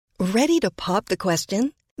Ready to pop the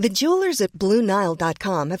question? The jewelers at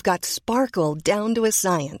BlueNile.com have got sparkle down to a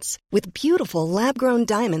science with beautiful lab-grown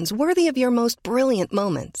diamonds worthy of your most brilliant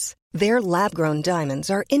moments. Their lab-grown diamonds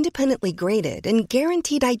are independently graded and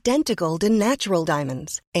guaranteed identical to natural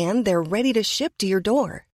diamonds, and they're ready to ship to your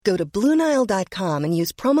door. Go to BlueNile.com and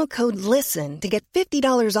use promo code LISTEN to get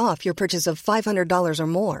 $50 off your purchase of $500 or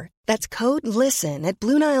more. That's code LISTEN at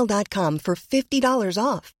BlueNile.com for $50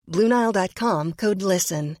 off. BlueNile.com, code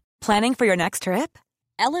LISTEN. Planning for your next trip?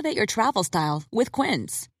 Elevate your travel style with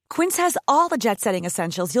Quince. Quince has all the jet-setting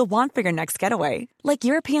essentials you'll want for your next getaway, like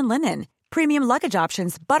European linen, premium luggage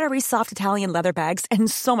options, buttery soft Italian leather bags,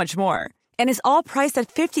 and so much more. And is all priced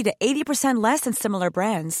at 50 to 80% less than similar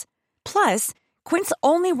brands. Plus, Quince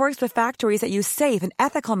only works with factories that use safe and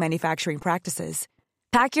ethical manufacturing practices.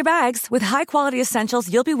 Pack your bags with high-quality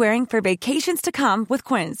essentials you'll be wearing for vacations to come with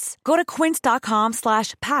Quince. Go to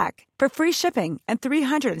quince.com/pack for free shipping and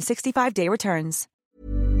 365-day returns.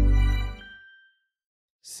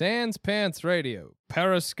 Sans Pants Radio,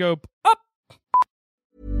 Periscope up!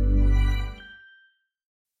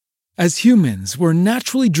 As humans, we're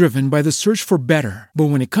naturally driven by the search for better. But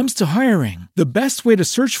when it comes to hiring, the best way to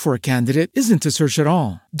search for a candidate isn't to search at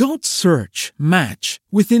all. Don't search, match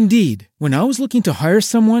with Indeed. When I was looking to hire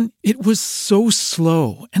someone, it was so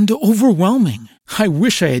slow and overwhelming. I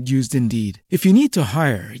wish I had used Indeed. If you need to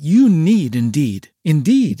hire, you need Indeed.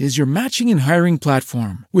 Indeed is your matching and hiring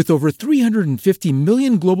platform with over 350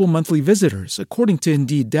 million global monthly visitors, according to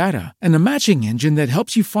Indeed data, and a matching engine that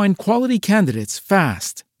helps you find quality candidates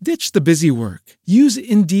fast. Ditch the busy work. Use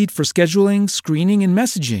Indeed for scheduling, screening, and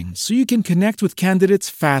messaging so you can connect with candidates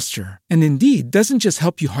faster. And Indeed doesn't just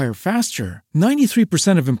help you hire faster.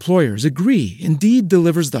 93% of employers agree Indeed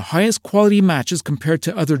delivers the highest quality matches compared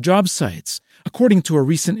to other job sites, according to a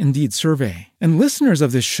recent Indeed survey. And listeners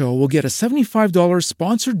of this show will get a $75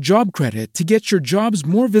 sponsored job credit to get your jobs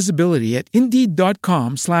more visibility at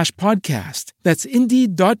Indeed.com/podcast. That's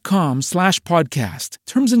Indeed.com/podcast.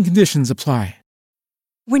 Terms and conditions apply.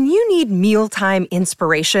 When you need mealtime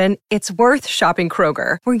inspiration, it's worth shopping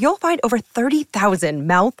Kroger, where you'll find over 30,000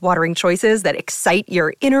 mouth-watering choices that excite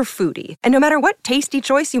your inner foodie. And no matter what tasty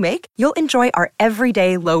choice you make, you'll enjoy our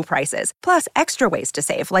everyday low prices, plus extra ways to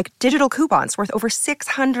save, like digital coupons worth over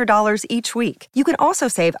 $600 each week. You can also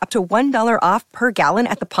save up to $1 off per gallon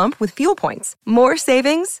at the pump with fuel points. More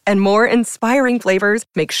savings and more inspiring flavors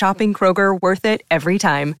make shopping Kroger worth it every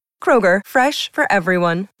time. Kroger, fresh for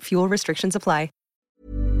everyone. Fuel restrictions apply.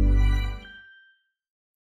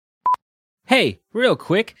 Hey, real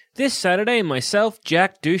quick, this Saturday myself,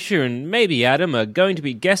 Jack Dusha, and maybe Adam are going to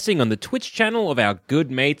be guesting on the Twitch channel of our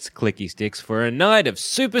good mates Clicky Sticks for a night of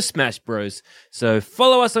Super Smash Bros. So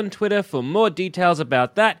follow us on Twitter for more details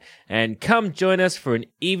about that, and come join us for an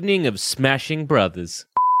evening of smashing brothers.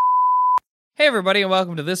 Hey everybody, and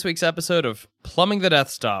welcome to this week's episode of Plumbing the Death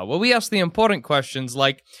Star, where we ask the important questions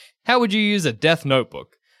like, how would you use a death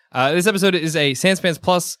notebook? This episode is a Sans Pants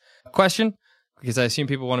Plus question, because I assume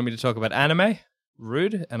people wanted me to talk about anime.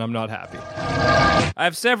 Rude, and I'm not happy. I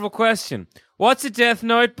have several questions. What's a death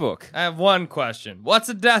notebook? I have one question. What's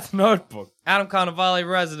a death notebook? Adam Carnivale,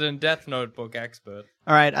 resident death notebook expert.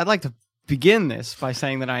 All right, I'd like to begin this by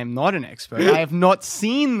saying that I am not an expert. I have not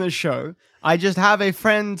seen the show. I just have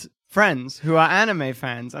friends who are anime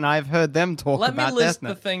fans, and I've heard them talk about Death Note. Let me list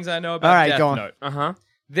the things I know about All right, Death go on. Note. Uh-huh.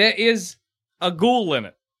 There is a ghoul in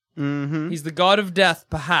it. Mm-hmm. He's the god of death,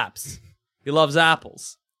 perhaps. He loves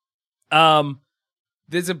apples.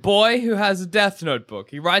 There's a boy who has a death notebook.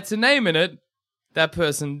 He writes a name in it. That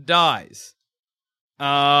person dies.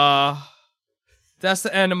 That's the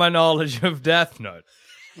end of my knowledge of Death Note.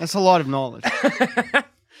 That's a lot of knowledge.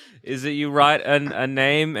 Is it you write a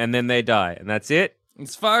name and then they die, and that's it?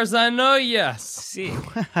 As far as I know, yes. Sick.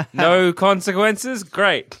 No consequences?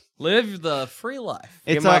 Great. Live the free life.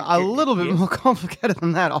 It's a little bit more complicated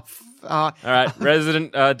than that. All right,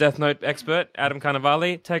 resident Death Note expert, Adam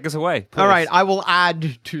Carnivale, take us away. Please. All right, I will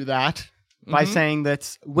add to that by saying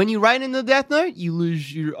that when you write in the Death Note, you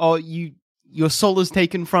lose your soul is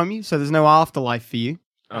taken from you, so there's no afterlife for you.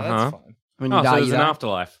 That's fine. When you so die, there's you an die.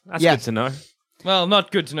 afterlife. That's Yeah. good to know. Well,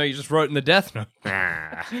 not good to know you just wrote in the Death Note.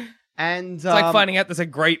 And It's like finding out there's a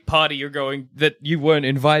great party you're going that you weren't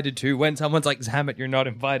invited to when someone's like, damn it, you're not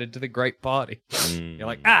invited to the great party. You're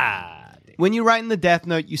like, when you write in the Death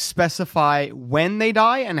Note, you specify when they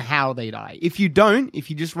die and how they die. If you don't, if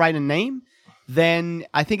you just write a name, then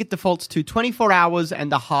I think it defaults to 24 hours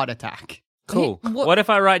and a heart attack. Cool. What if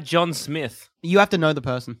I write John Smith? You have to know the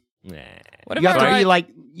person. Nah. What if You have I to be write-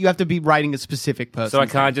 you have to be writing a specific person. So I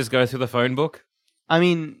can't just go through the phone book? I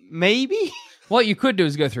mean, maybe. What you could do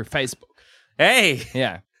is go through Facebook. Hey!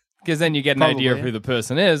 Yeah. Because then you get an idea of Probably, who the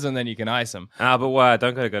person is, and then you can ice them. But why? I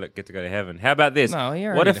don't get to go to heaven. How about this? No, you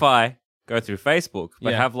what already if I go through Facebook,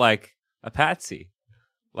 but Yeah. have like a patsy?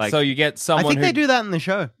 Like, So you get I someone think who they do that in the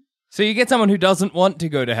show. So you get someone who doesn't want to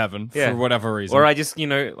go to heaven Yeah. for whatever reason. or I just,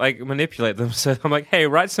 like manipulate them. So I'm like, hey,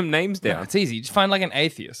 write some names Yeah, down. it's easy. You just find like an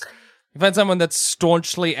atheist. You find someone that's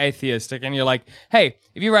staunchly atheistic, and you're like, hey,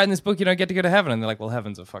 if you write in this book, you don't get to go to heaven. And they're like, well,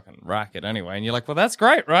 heaven's a fucking racket anyway. And you're like, well, that's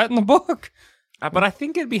great. Write in the book. But I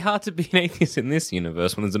think it'd be hard to be an atheist in this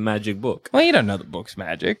universe when there's a magic book. Well, you don't know the book's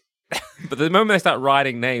magic. But the moment they start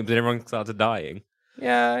writing names, and everyone starts dying.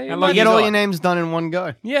 Yeah. How You long get you all got? your names done in one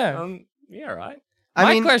go. Yeah. Yeah, right. My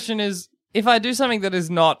I mean, question is, if I do something that is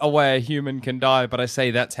not a way a human can die, but I say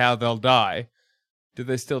that's how they'll die, do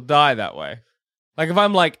they still die that way? Like if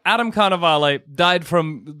I'm like, Adam Carnivale died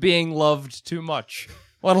from being loved too much,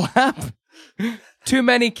 what'll happen? Too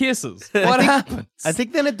many kisses. What happens? I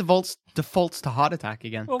think then it defaults to heart attack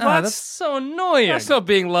again. Well, That's so annoying. that's not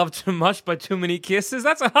being loved too much by too many kisses.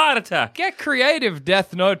 That's a heart attack. Get creative,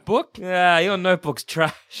 Death Notebook. Yeah, your notebook's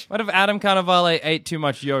trash. What if Adam Carnivale ate too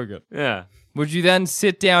much yogurt? Yeah. Would you then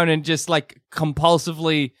sit down and just like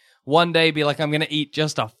compulsively one day be like, I'm going to eat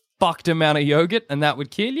just a fucked amount of yogurt, and that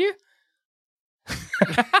would kill you?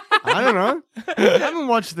 I don't know. I haven't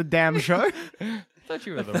watched the damn show. I thought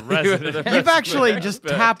you were the resident. You've actually just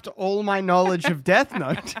tapped all my knowledge of Death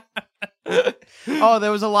Note. Oh,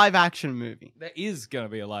 there was a live action movie. There is going to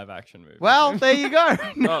be a live action movie. Well, there you go.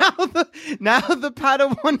 Now the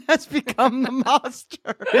Padawan has become the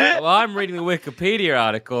master. Well, I'm reading the Wikipedia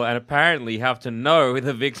article, and apparently you have to know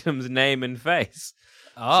the victim's name and face.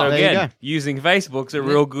 So there you again, go. using Facebook's a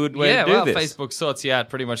real good way yeah, to do well, this. Facebook sorts you out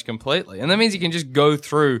pretty much completely. And that means you can just go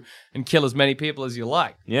through and kill as many people as you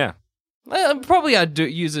like. Yeah. Probably I'd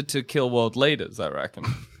use it to kill world leaders, I reckon.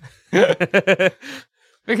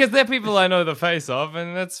 Because they're people I know the face of,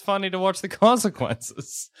 and it's funny to watch the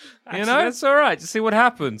consequences. Actually, that's all right. Just see what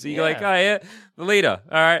happens. You're like, Yeah. oh, yeah, the leader.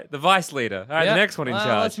 All right, the vice leader. All right, Yeah. the next one in Well,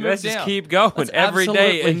 charge. let's move Let's just down. keep going. Let's Every day,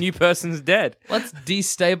 a absolutely- new person's dead. Let's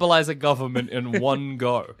destabilize a government in one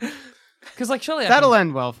go. Because, like, surely That'll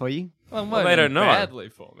end well for you. well, they don't know. badly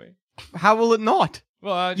for me. How will it not?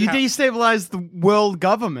 Well, You destabilize the world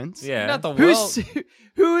governments. Yeah. not the world.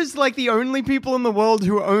 Who is like the only people in the world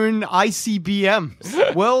who own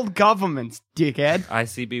ICBMs? World governments, dickhead.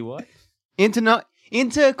 ICB what?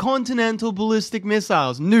 Intercontinental ballistic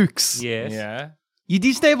missiles, nukes. Yes. Yeah. You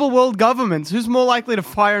destabilize world governments. Who's more likely to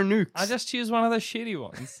fire nukes? I just choose one of the shitty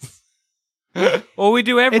ones. Or we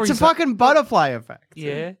do every. It's a fucking butterfly effect.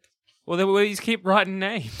 Yeah. Well, then we just keep writing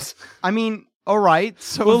names. I mean, all right.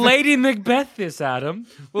 So We'll Lady Macbeth this, Adam.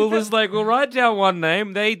 We'll write down one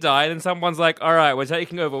name, they died, and someone's like, all right, we're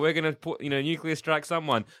taking over. We're going to put, nuclear strike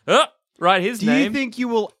someone. Write his do name. you think you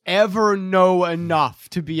will ever know enough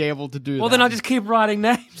to be able to do that? Well, then I'll just keep writing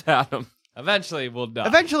names, Adam. Eventually, we'll die.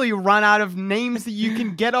 Eventually, you run out of names that you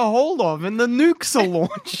can get a hold of, and the nukes are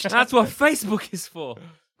launched. That's what Facebook is for.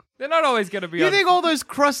 They're not always going to be You on... think all those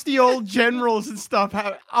crusty old generals and stuff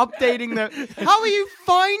updating them? How are you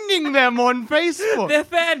finding them on Facebook? They're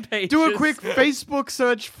fan pages. Do a quick Facebook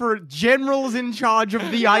search for generals in charge of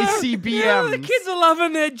the ICBMs. Yeah, the kids are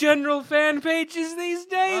loving their general fan pages these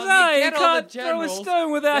days. Well, you You get all the can't throw a generals,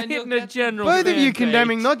 stone without then you'll hitting a get- general Both of fan you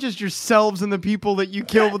condemning page. not just yourselves and the people that you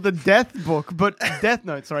killed with the Death Book, but Death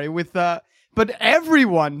Note, sorry, with but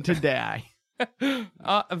everyone to die.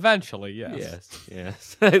 Eventually, yes.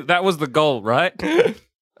 Yes. That was the goal, right?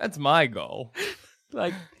 That's my goal.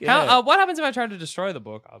 Like, yeah. How, what happens if I try to destroy the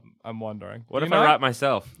book? I'm wondering. What You if know? I write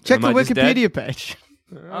myself? Check Am the I just dead? Wikipedia page.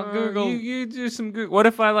 I'll Google. You do some good. What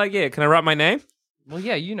if I can I write my name? Well,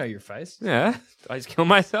 yeah, you know your face. Yeah. I just kill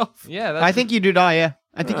myself. Yeah, that's I think you do die, yeah.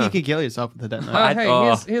 I think you could kill yourself with the Death Note. Oh, hey,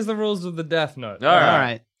 Oh. here's the rules of the Death Note. All right. All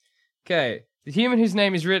right. Okay. The human whose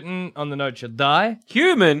name is written on the note shall die.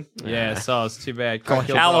 Human. Yeah, so it's too bad. Gosh,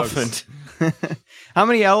 Kill dogs. Elephant. How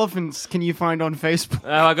many elephants can you find on Facebook?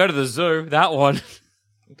 I go to the zoo. That one.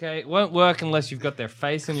 Okay, it won't work unless you've got their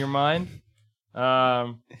face in your mind.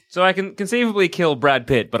 So I can conceivably kill Brad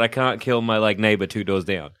Pitt, but I can't kill my neighbor 2 doors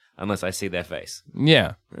down unless I see their face.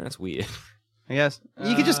 Yeah. That's weird. I guess.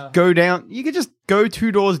 You could just go down. You could just go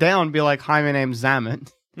 2 doors down and be like, hi, my name's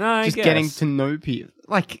Zamet. No, I Just guess. getting to know people.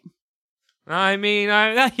 Like, I mean,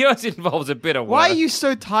 yours involves a bit of work. why are you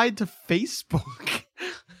so tied to Facebook?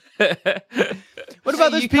 What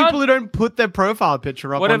about those you people can't- who don't put their profile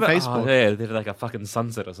picture up What on about Facebook? Oh, yeah, they did like a fucking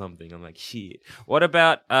sunset or something. I'm like, shit. What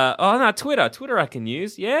about Twitter? Twitter I can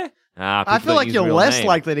use, yeah? I People feel don't like use you're real less name.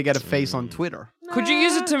 likely to get a face on Twitter. Could you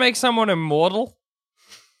use it to make someone immortal?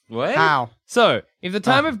 What? How? So, if the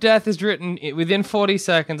time of death is written within 40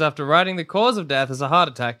 seconds after writing the cause of death as a heart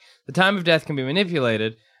attack, the time of death can be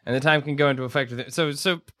manipulated, and the time can go into effect with it.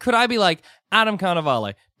 So could I be like, Adam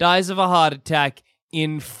Carnivale dies of a heart attack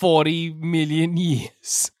in 40 million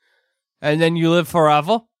years, and then you live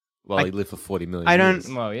forever? Well, he lived for 40 million I don't- years.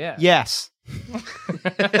 Well, yeah. Yes.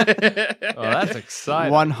 Oh, that's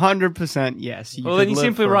exciting. 100% yes. Well, then you could live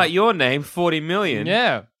simply for- write your name, 40 million.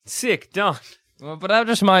 Yeah. Sick, done. Well, but that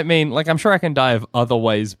just might mean, like, I'm sure I can die of other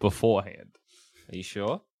ways beforehand. Are you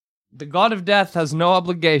sure? The god of death has no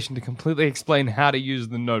obligation to completely explain how to use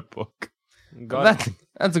the notebook.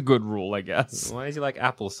 That's a good rule, I guess. Why does he like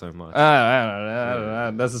Apple so much? I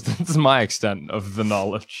don't know. That's my extent of the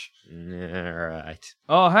knowledge. Right.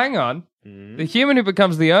 Oh, hang on. The human who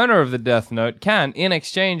becomes the owner of the Death Note can, in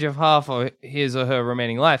exchange of half of his or her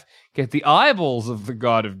remaining life, get the eyeballs of the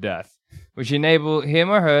god of death, which enable him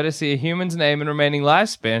or her to see a human's name and remaining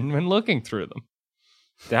lifespan when looking through them.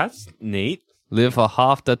 That's neat. Live for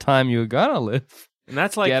half the time you're gonna live. And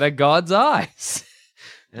that's like Get a god's eyes.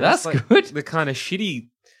 That's like good. The kind of shitty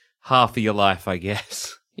half of your life, I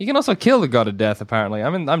guess. You can also kill the god of death, apparently.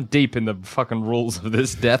 I'm deep in the fucking rules of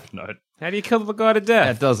this Death Note. How do you kill the god of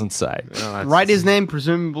death? It doesn't say. Write his name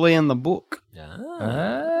presumably in the book.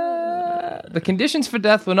 The conditions for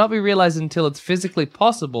death will not be realized until it's physically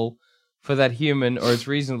possible for that human, or it's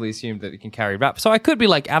reasonably assumed that it can carry it up. So I could be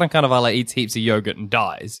like, Adam Carnivale eats heaps of yogurt and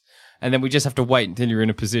dies, and then we just have to wait until you're in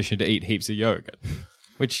a position to eat heaps of yogurt,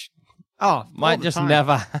 which Oh, might all the just time.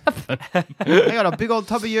 never happen. I got a big old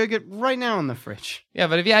tub of yogurt right now in the fridge. Yeah,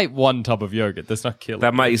 but if you ate one tub of yogurt, that's not killing.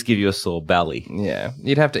 That might just give you a sore belly, Yeah,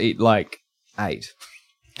 you'd have to eat like 8.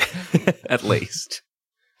 at least.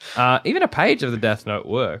 Even a page of the Death Note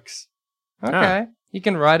works. Okay, you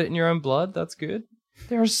can write it in your own blood. That's good.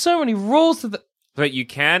 There are so many rules to the. But you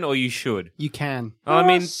can or you should. You can. I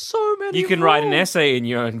mean, so many. you can write an rules. essay in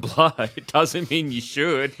your own blood. It doesn't mean you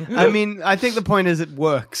should. I mean, I think the point is it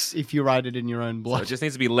works if you write it in your own So blood. it just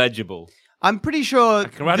needs to be legible. I'm pretty sure I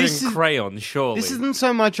can write this it in is- crayon, surely. This isn't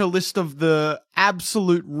so much a list of the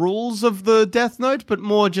absolute rules of the Death Note, but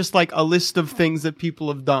more just like a list of things that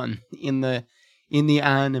people have done in the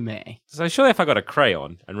anime. So surely if I got a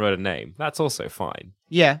crayon and wrote a name, that's also fine.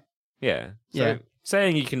 Yeah. Yeah. So Yeah.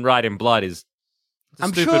 saying you can write in blood is a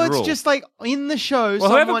I'm stupid sure it's rule. just like in the show. Well,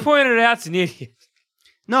 whoever pointed it out's an idiot.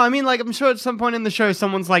 No, I mean, like, I'm sure at some point in the show,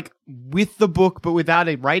 someone's like with the book, but without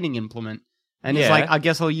a writing implement. And it's Yeah. like, I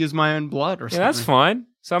guess I'll use my own blood or Yeah, something. that's fine.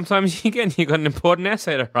 Sometimes you got an important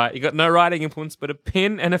essay to write. You got no writing implements but a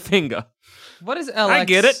pen and a finger. What is I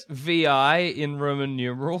get it. LXVI in Roman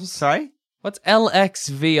numerals? Sorry? What's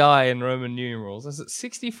LXVI in Roman numerals? Is it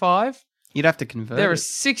 65? You'd have to convert There are it.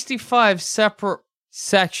 65 separate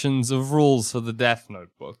sections of rules for the Death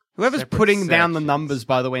Notebook. Whoever's separate putting down the sections. numbers,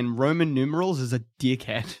 by the way, in Roman numerals is a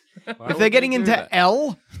dickhead. Why If would they're getting they do into that?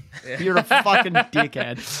 L, you're a fucking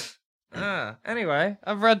dickhead. Anyway,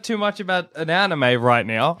 I've read too much about an anime right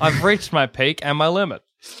now. I've reached my peak and my limit.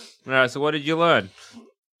 All right, so what did you learn?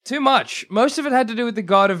 Too much. Most of it had to do with the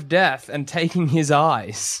god of death and taking his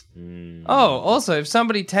eyes. Oh, also, if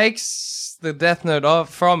somebody takes the Death Note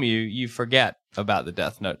off from you, you forget about the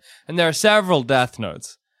Death Note. And there are several Death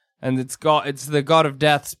Notes. And it's the god of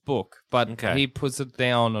death's book, but Okay. he puts it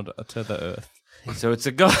down to the earth. So it's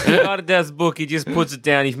a God of Death's book. He just puts it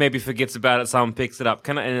down. He maybe forgets about it. Someone picks it up.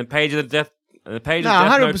 And a page of the Death. The page No, of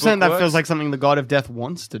the Death 100% Note that book feels works? like something the God of Death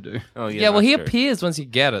wants to do. Oh Yeah, well, that's he true. appears once you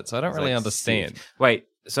get it, so I don't It's really like understand. sick. Wait,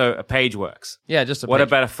 so a page works. Yeah, just a What page.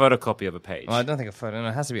 about a photocopy of a page? Well, I don't think a photo. No,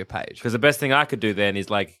 it has to be a page. Because the best thing I could do then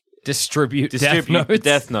is like Distribute distribute Death the Notes.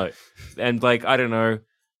 Death Note, and like I don't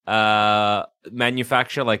know,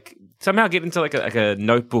 manufacture like somehow get into like a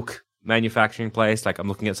notebook manufacturing place. Like I'm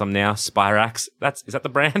looking at some now, Spirax. Is that the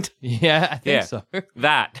brand? Yeah, I think Yeah. so.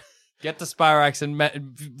 That. Get the Spirax and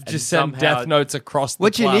just send somehow- Death Notes across the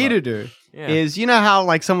What you planet. need to do Yeah. is, you know how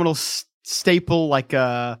like someone will staple like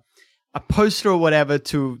a poster or whatever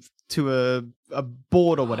to a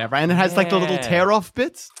board or whatever, and it has like the little Yeah. tear off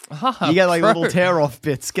bits. Ah, You get like true. little tear off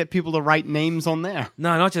bits. Get people to write names on there.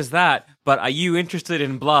 No, not just that. But are you interested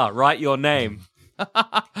in blah? Write your name.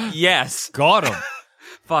 Yes. Got him.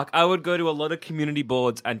 Fuck. I would go to a lot of community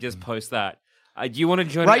boards and just post that. Do you want to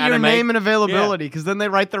join? Write an your anime? name and availability, because then they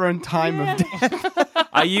write their own time of death.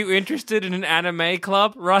 Are you interested in an anime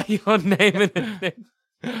club? Write your name and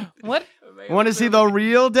What? Want to see the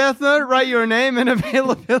real Death Note? Write your name and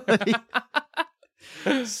availability.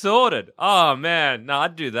 sorted. Oh man, no,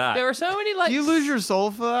 I'd do that. There are so many like. Do you lose your soul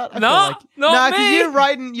for that? I No, feel like, not nah,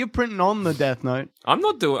 me. you're printing on the Death Note. I'm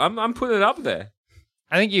not doing. I'm putting it up there.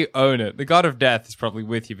 I think you own it. The god of death is probably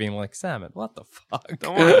with you being like, Salmon, what the fuck?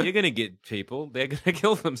 Don't worry, you're going to get people. They're going to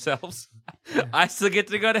kill themselves. I still get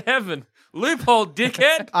to go to heaven. Loophole,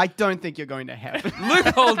 dickhead. I don't think you're going to heaven.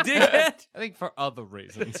 Loophole, dickhead. I think for other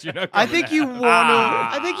reasons, you know. I think you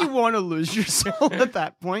want to lose your soul at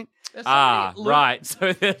that point. Right.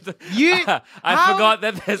 So I forgot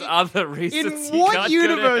that there's other reasons. In what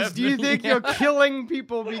universe do you think you're killing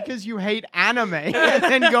people because you hate anime and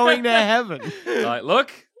then going to heaven? Like, look,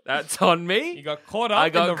 that's on me. You got caught up. I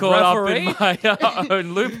got caught up in my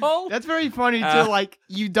own loophole. That's very funny to like.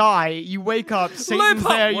 You die, you wake up, Satan's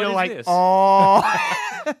Loophole, there, what you're is like, this?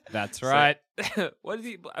 oh. That's right. What is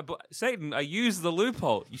he? Satan, I used the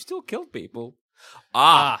loophole. You still killed people.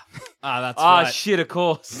 That's right. Shit, of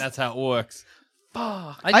course. That's how it works.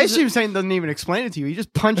 I assume Satan doesn't even explain it to you. He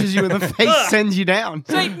just punches you in the face, sends you down.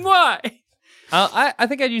 Satan, why? I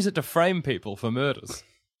think I'd use it to frame people for murders.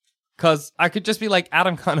 Because I could just be like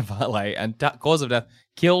Adam Carnivale and cause of death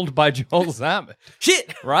killed by Joel Zammit.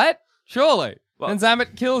 Shit! Right? Surely. Well, then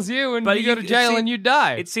Zammit kills you and but you go to jail and you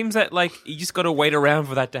die. It seems that, like, you just got to wait around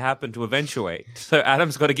for that to happen to eventuate. So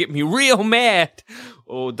Adam's got to get me real mad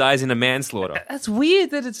or dies in a manslaughter. That's weird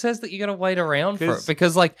that it says that you got to wait around for it.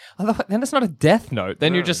 Because, like, then it's not a death note.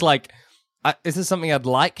 Then you're just like, is this something I'd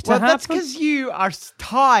like to happen? That's because you are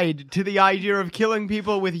tied to the idea of killing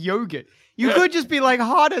people with yogurt. You could just be like,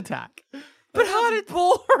 heart attack. But heart is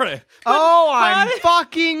boring. I'm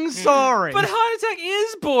fucking sorry. But heart attack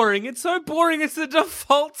is boring. It's so boring. It's the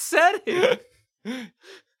default setting.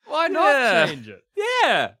 Why not change it?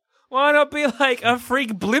 Yeah. Why not be like a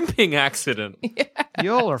freak blimping accident?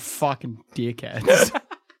 Y'all are fucking dickheads.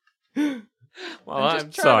 Well,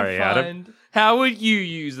 I'm sorry, Adam. How would you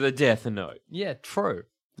use the death note? Yeah, true.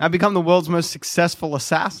 I've become the world's most successful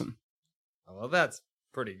assassin. Oh, well, that's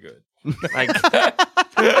pretty good. Like,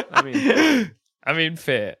 I mean,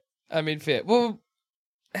 fair. Well,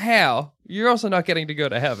 how? You're also not getting to go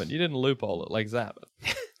to heaven. You didn't loophole it like Zammit.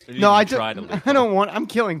 No, I don't want. I'm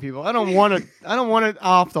killing people. I don't want it. I don't want an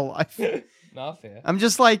afterlife. Not fair. I'm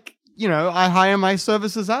just like, I hire my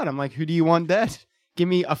services out. I'm like, who do you want dead? Give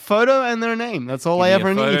me a photo and their name. That's all I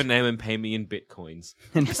ever need. Photo, name, and pay me in bitcoins.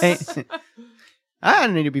 I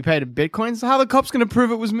don't need to be paid in bitcoins. How are the cops going to prove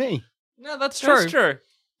it was me? No, that's true. That's true.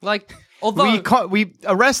 Like, although we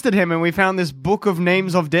arrested him and we found this book of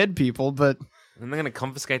names of dead people, but and they're going to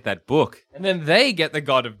confiscate that book. And then they get the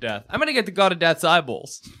god of death. I'm going to get the god of death's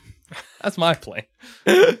eyeballs. That's my plan.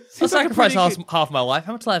 I'll sacrifice half my life.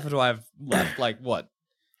 How much life do I have left? Like, what?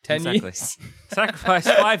 10 years? Sacrifice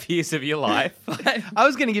 5 years of your life. I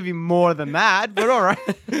was going to give you more than that, but all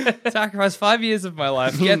right. Sacrifice 5 years of my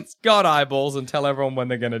life, get god eyeballs, and tell everyone when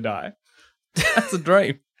they're going to die. That's a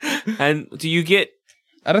dream. And do you get...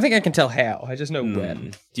 I don't think I can tell how. I just know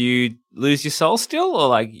when. Do you lose your soul still, or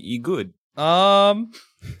like you good? I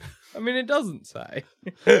mean, it doesn't say.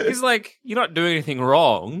 It's like you're not doing anything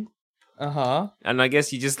wrong. And I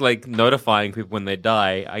guess you're just like notifying people when they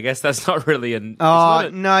die. I guess that's not really an.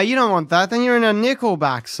 No, you don't want that. Then you're in a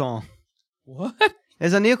Nickelback song. What?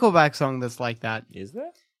 There's a Nickelback song that's like that. Is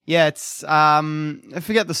there? Yeah, it's I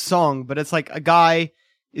forget the song, but it's like a guy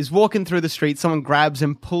is walking through the street. Someone grabs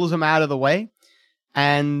him, pulls him out of the way.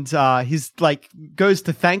 And he's like goes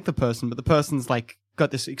to thank the person, but the person's like got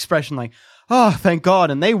this expression like, "Oh, thank God,"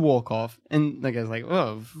 and they walk off. And the guy's like,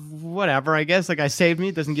 "Oh, whatever, I guess." The guy saved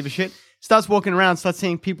me, doesn't give a shit. Starts walking around, starts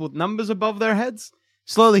seeing people with numbers above their heads.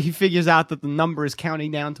 Slowly, he figures out that the number is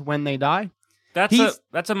counting down to when they die.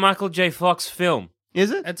 That's a Michael J. Fox film. Is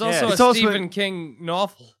it? It's also a Stephen King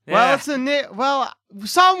novel. Well,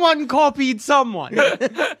 someone copied someone.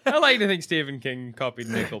 I like to think Stephen King copied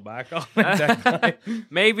Nickelback. Oh, exactly.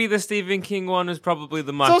 Maybe the Stephen King one is probably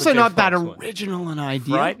the Michael It's also J. not Fox that one. original an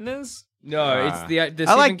idea. Frighteners? No, it's the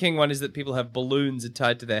Stephen King one is that people have balloons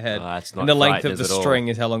tied to their head. That's not and the length of the Frighteners at all. string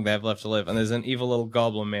is how long they have left to live. And there's an evil little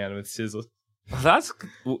goblin man with scissors. That's...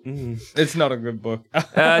 It's not a good book.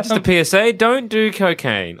 Just a PSA, don't do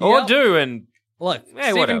cocaine. Or Yep. do, and... Look, Hey,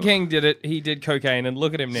 Stephen whatever. King did it. He did cocaine, and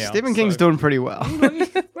look at him now. Stephen King's doing pretty well.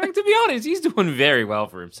 like, to be honest, he's doing very well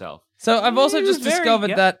for himself. So I've also just very- discovered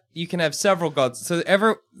yeah. that you can have several gods. So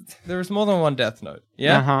there is more than one Death Note.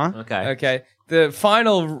 Yeah? Uh-huh. Okay. Okay. The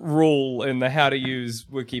final rule in the how to use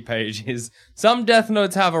wiki page is some Death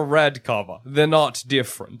Notes have a red cover. They're not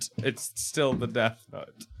different. It's still the Death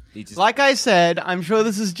Note. Like I said, I'm sure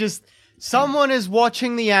this is just someone is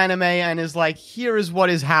watching the anime and is like, here is what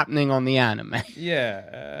is happening on the anime.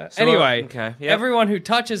 Yeah. So, Anyway, okay, yep. everyone who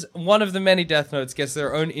touches one of the many Death Notes gets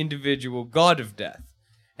their own individual God of Death.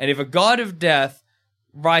 And if a God of Death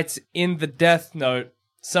writes in the Death Note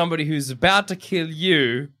somebody who's about to kill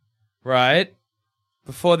you, right?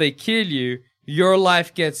 before they kill you, your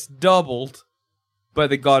life gets doubled, but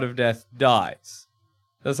the god of death dies.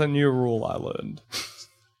 That's a new rule I learned.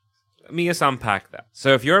 Let me just unpack that.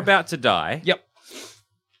 So if you're about to die, Yep.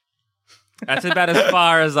 that's about as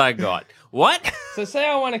far as I got. What? So say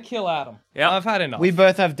I want to kill Adam. Yep. I've had enough. We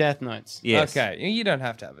both have death notes. Yes. Okay, you don't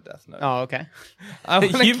have to have a death note. Oh, okay. I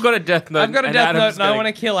wanna You've got a death note. I've got a and death Adam's note, and I gonna-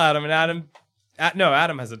 want to kill Adam, and Adam... no,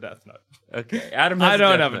 Adam has a death note. Okay, Adam has I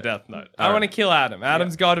don't a have a note. death note. All I want to right. kill Adam.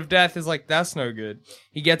 Adam's god of death is like, that's no good.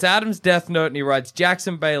 He gets Adam's death note, and he writes,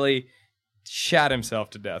 Jackson Bailey shat himself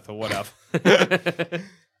to death, or whatever.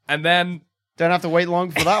 And then Don't have to wait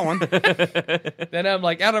long for that one. Then I'm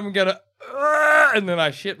like, Adam, I'm gonna... and then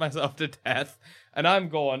I shit myself to death, and I'm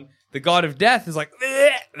gone. The god of death is like,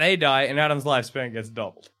 they die, and Adam's lifespan gets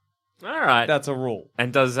doubled. All right. That's a rule.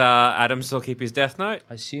 And does Adam still keep his death note?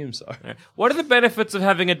 I assume so. What are the benefits of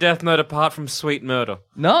having a death note apart from sweet murder?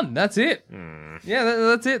 None. That's it. Yeah,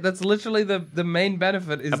 that's it. That's literally the main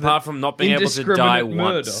benefit. Is Apart from not being able to die indiscriminate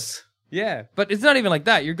murder. once. Yeah, but it's not even like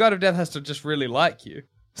that. Your god of death has to just really like you.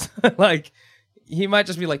 Like, he might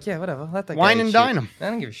just be like, yeah, whatever. Let that Wine guy and eat dine shit. him. I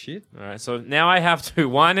don't give a shit. All right, so now I have to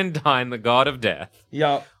wine and dine the god of death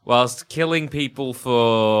Yeah, whilst killing people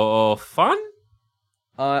for fun?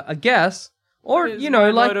 I guess. Or, What is you know,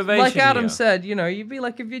 my like motivation Adam here? said, you know, you'd be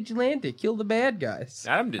like a vigilante, kill the bad guys.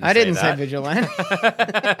 Adam didn't I didn't say that. vigilante.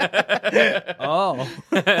 Oh.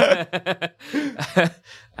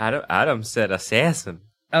 Adam said assassin.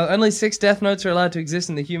 Only 6 death notes are allowed to exist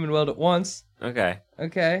in the human world at once. Okay.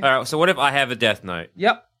 Okay. All right, so what if I have a death note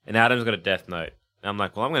Yep. and Adam's got a death note? And I'm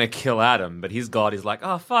like, well, I'm going to kill Adam, but his god is like,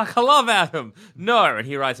 oh, fuck, I love Adam. No, and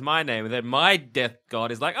he writes my name, and then my death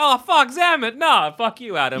god is like, oh, fuck, Zamet. No, fuck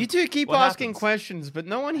you, Adam. You two keep What asking happens? questions, but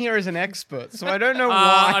no one here is an expert, so I don't know Uh,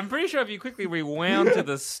 why. I'm pretty sure if you quickly rewound to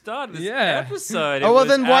the start of this Yeah. episode. Oh, well,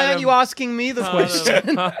 then why aren't you asking me the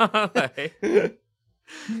question? question?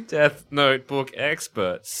 Death Notebook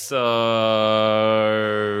expert. So.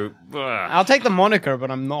 I'll take the moniker,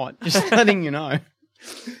 but I'm not. Just letting you know.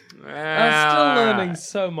 I'm still learning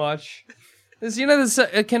so much.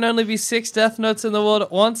 It can only be 6 death notes in the world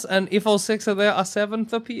at once, and if all 6 are there, a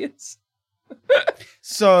 7th appears.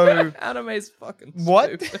 So, Anime's fucking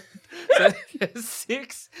What? stupid. So there's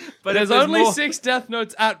 6, but There's if only more- 6 death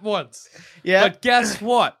notes at once. yeah, But guess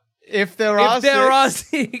what? if there are If there are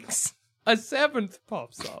six, 6, a 7th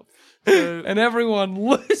pops up. And everyone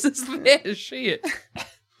loses their shit.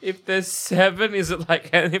 If there's 7, is it like,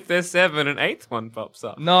 and if there's 7, an 8th one pops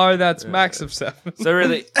up? No, that's max of 7. So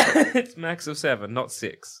really, it's max of 7, not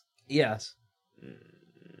 6. Yes.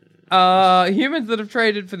 Humans that have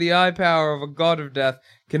traded for the eye power of a god of death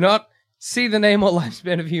cannot see the name or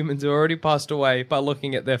lifespan of humans who already passed away by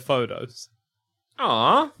looking at their photos.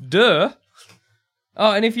 Aww. Duh.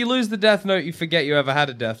 Oh, and if you lose the death note, you forget you ever had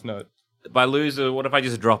a death note. By loser, what if I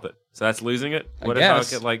just drop it? So that's losing it? What if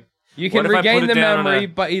guess. I get like... You what can if I put regain it the down on memory a-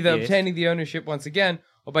 by either Yes. obtaining the ownership once again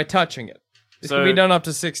or by touching it. This So- can be done up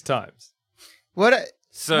to 6 times. what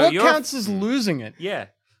So you're... counts as losing it? Yeah.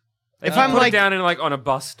 If If you I'm put like, it down in like on a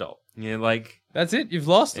bus stop, you're like, That's it. You've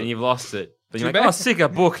lost and it. you've lost it. Then Too you're like, bad. oh, sick, a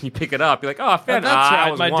book, and you pick it up. You're like, oh, I Oh, found that's I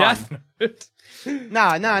right. was My one. death note.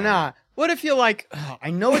 nah. What if you're like, "Oh,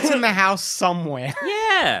 I know it's in the house somewhere.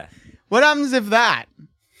 Yeah. What happens if that?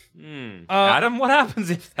 Adam, what happens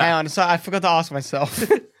if that? Hang on, so I forgot to ask myself.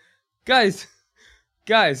 Guys.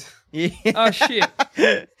 Yeah. Oh, shit.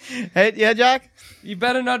 Hey, yeah, Jack? You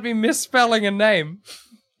better not be misspelling a name.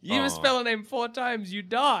 You Aw. misspell a name 4 times, you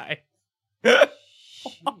die.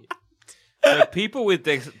 So people with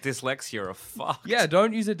dyslexia are fucked. Yeah,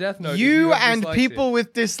 don't use a death note. if You have and dyslexia. people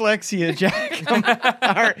with dyslexia, Jack,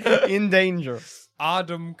 are in danger.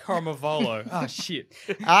 Adam Carmavolo. Oh, shit.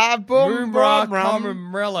 Ah, boom, Moonbra brum, brum.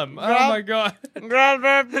 Carmamrellum. Oh, Brum. my God. Brum,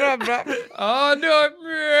 brum, brum, brum. Oh, no.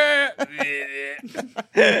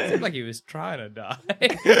 Seemed like he was trying to die.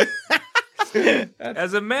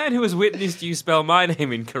 As a man who has witnessed you spell my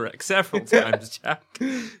name incorrect several times, Jack.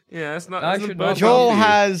 Yeah, that's not. I that's should not not bad Joel for you.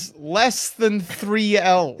 has less than 3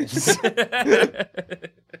 L's.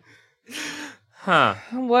 Huh.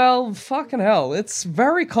 Well, fucking hell. It's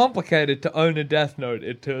very complicated to own a death note,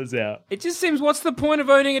 it turns out. It just seems. What's the point of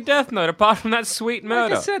owning a death note apart from that sweet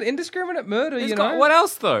murder? Like I said, indiscriminate murder, It's you got- know? What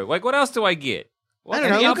else though? Like, what else do I get? I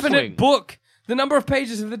don't An know, look at infinite book. The number of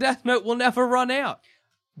pages of the death note will never run out.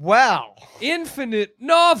 Wow. Infinite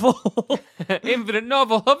novel. Infinite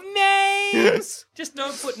novel of names. Just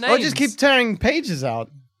don't put names. Or just keep tearing pages out.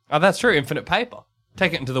 Oh, that's true. Infinite paper.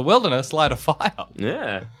 Take it into the wilderness, light a fire.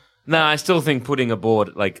 Yeah. No, I still think putting a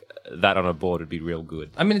board like that on a board would be real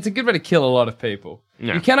good. I mean, it's a good way to kill a lot of people.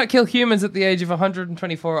 Yeah. You cannot kill humans at the age of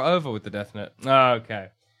 124 or over with the death note. Oh, okay.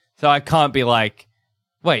 So I can't be like,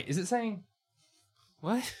 wait, is it saying?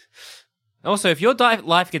 What? Also, if your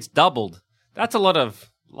life gets doubled, that's a lot of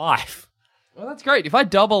life. Well, that's great. If I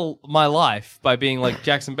double my life by being like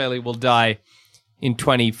Jackson Bailey will die in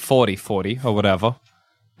 40 or whatever,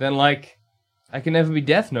 then like I can never be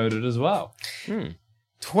death noted as well.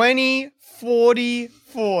 20, 40,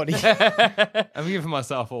 40. I'm giving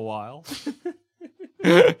myself a while.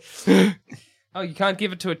 Oh, you can't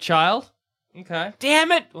give it to a child? Okay.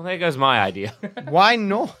 Damn it! Well, there goes my idea. Why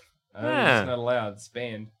not? Oh, it's not allowed. It's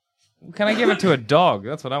banned. Can I give it to a dog?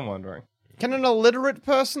 That's what I'm wondering. Can an illiterate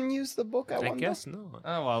person use the book? I I wonder. guess not.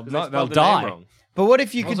 Oh, well, 'Cause they they'll spelled the name die. wrong. But what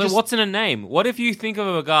if you could Also, just... what's in a name? What if you think of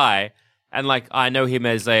a guy and like I know him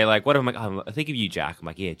as a like what am I think of you, Jack. I'm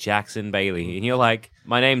like, yeah, Jackson Bailey, and you're like,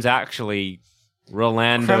 my name's actually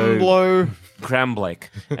Rolando Cramblake,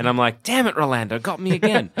 and I'm like, damn it, Rolando, got me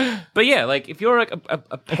again. But yeah, like if you're like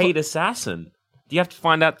a paid assassin, do you have to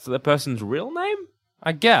find out the person's real name?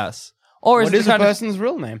 I guess. Or What is a person's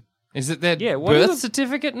real name? Is it their Yeah, what birth is a-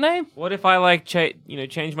 certificate name? What if I like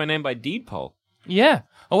change my name by deed poll? Yeah.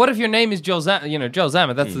 Or what if your name is Joel Zammett? Joel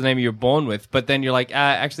Zammett, that's the name you're born with, but then you're like,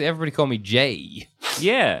 actually, everybody call me Jay.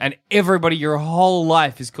 Yeah, And everybody, your whole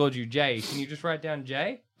life has called you Jay. Can you just write down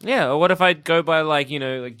Jay? yeah. Or what if I go by like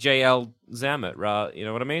JL Zammett? You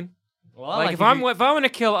know what I mean? Well, Like if I'm going to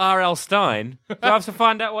kill R.L. Stein, do I have to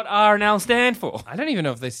find out what R and L stand for? I don't even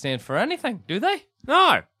know if they stand for anything, do they?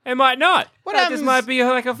 No, it might not. What That happens- just might be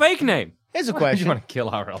like a fake name. Here's a Why would you question. want to kill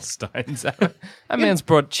R.L. Stein? Zammett? That man's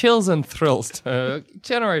brought chills and thrills to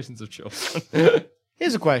generations of children.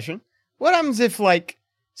 Here's a question. What happens if, like,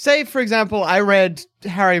 say, for example, I read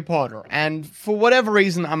Harry Potter, and for whatever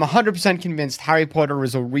reason, I'm 100% convinced Harry Potter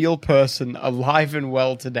is a real person alive and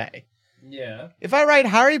well today. Yeah. If I write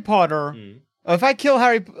Harry Potter, or if I kill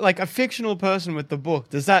like a fictional person with the book,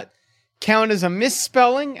 does that count as a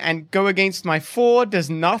misspelling and go against my 4? Does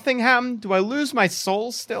nothing happen? Do I lose my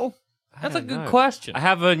soul still? That's a don't good know. question. I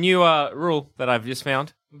have a new rule that I've just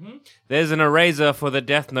found. There's an eraser for the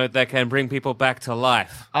Death Note that can bring people back to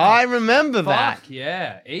life. I remember that. Fuck,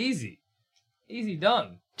 yeah. Easy. Easy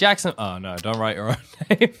done. Jackson. Oh, no. Don't write your own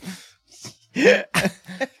name.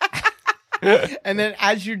 And then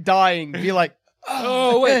as you're dying, be like,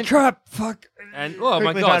 Oh, wait. Crap. Fuck. And oh my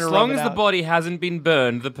Quickly god, try as to long rub as it the out. body hasn't been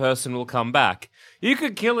burned, the person will come back. You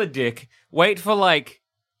could kill a dick, wait for like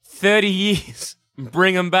 30 years, and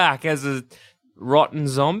bring him back as a rotten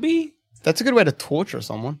zombie? that's a good way to torture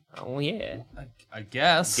someone. Oh yeah. I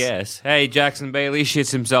guess. Guess. Hey, Jackson Bailey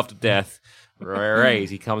shits himself to death. Raise,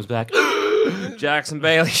 he comes back. Jackson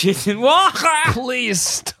Bailey shits in. Please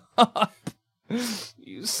stop.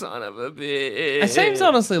 You son of a bitch. It seems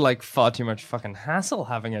honestly like far too much fucking hassle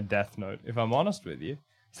having a death note, if I'm honest with you.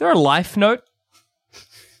 Is there a life note?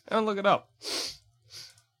 Don't look it up.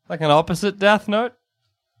 Like an opposite death note?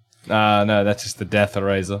 No, that's just the death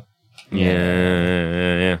eraser.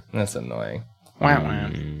 Yeah. That's annoying. Wow, wow.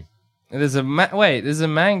 There's a there's a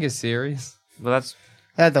manga series, Well, that's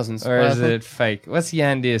That doesn't or is surprise me. it fake? What's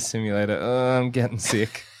Yandir Simulator? I'm getting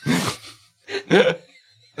sick.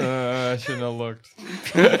 I shouldn't have looked.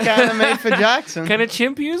 Kind of made for Jackson. Can a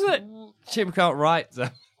chimp use it? Chip can't write. So.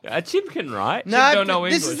 A chimp can write. No, don't know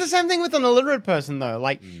this is English. the same thing with an illiterate person, though.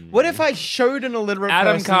 Like, what if I showed an illiterate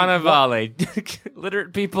Adam person... Carnivale.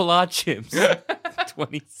 Literate people are chimps.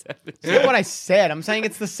 27. That's not what I said. I'm saying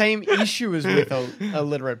it's the same issue as with a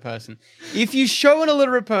illiterate person. If you show an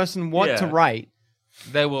illiterate person what to Yeah. write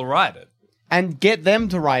They will write it. and get them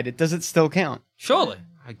to write it, does it still count? Surely.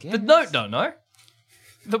 I guess. The note don't know.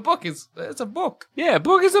 The book it's a book. Yeah,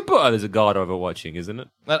 book is a book. Oh, there's a god overwatching, isn't it?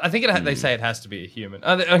 I think they say it has to be a human.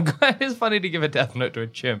 It's funny to give a death note to a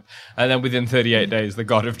chimp, and then within 38 days, the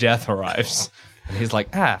god of death arrives. And he's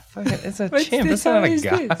like, fuck it, it's a chimp. It's not a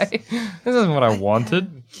guy. This isn't what I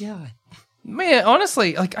wanted. God. Man,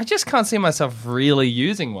 honestly, like I just can't see myself really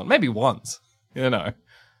using one. Maybe once, But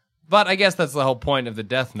I guess that's the whole point of the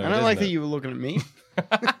death note. I don't isn't like it? that you were looking at me.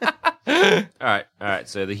 All right.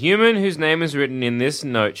 So the human whose name is written in this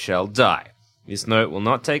note shall die. This note will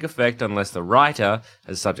not take effect unless the writer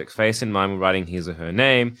has the subject's face in mind when writing his or her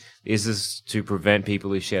name. This is to prevent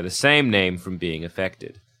people who share the same name from being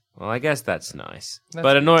affected. Well, I guess that's nice.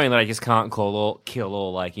 But annoying that I just can't kill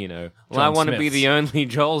all like, well, I John want to be Smiths. the only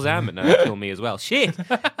Joel Zammett. No, kill me as well. Shit.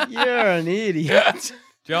 You're an idiot.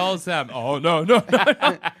 Joel Sam. Oh no.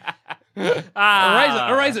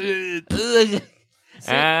 Eraser.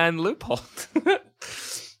 And loophole.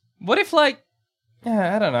 What if, like,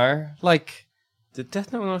 I don't know, like, the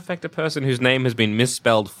death note will not affect a person whose name has been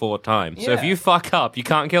misspelled 4 times. So if Yeah. you fuck up, you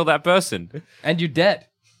can't kill that person. And you're dead.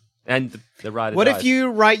 And the writer What dies. if you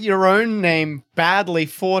write your own name badly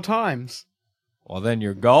 4 times? Well, then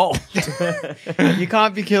you're gold. You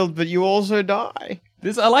can't be killed, but you also die.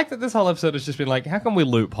 I like that this whole episode has just been like, how can we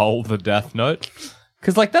loophole the death note?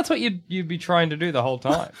 Because like that's what you'd be trying to do the whole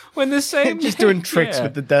time. When the same Just doing tricks Yeah.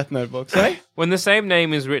 with the Death Notebooks, eh? When the same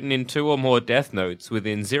name is written in 2 or more death notes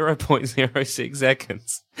within 0.06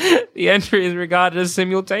 seconds, the entry is regarded as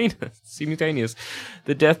simultaneous.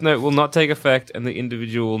 The death note will not take effect and the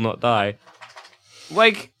individual will not die.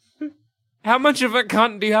 Like, how much of a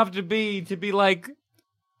cunt do you have to be like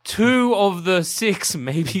 2 of the 6,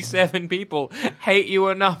 maybe 7 people hate you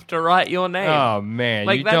enough to write your name? Oh man,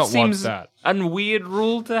 like you that don't seems want that. a weird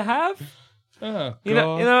rule to have. Oh, You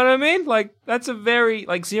know what I mean? Like that's a very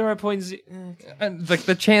like 0.0. And like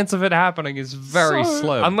the chance of it happening is very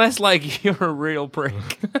slim. Unless, like, you're a real prick.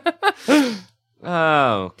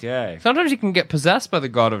 Okay. Sometimes you can get possessed by the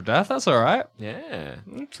god of death. That's all right. Yeah.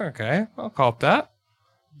 It's okay. I'll cop that.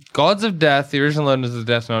 Gods of death, the original owners of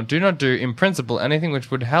the Death Note, do not do, in principle, anything which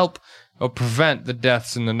would help or prevent the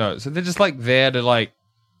deaths in the note. So they're just like there to like,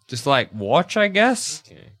 just like watch, I guess.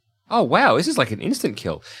 Okay. Oh, wow. This is like an instant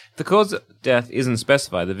kill. If the cause of death isn't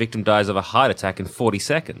specified, the victim dies of a heart attack in 40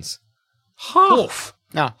 seconds. Half.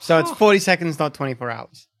 No, so it's 40 seconds, not 24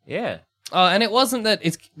 hours. Yeah. And it wasn't that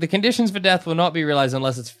it's the conditions for death will not be realized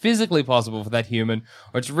unless it's physically possible for that human,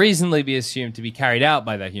 or it's reasonably be assumed to be carried out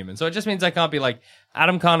by that human. So it just means I can't be like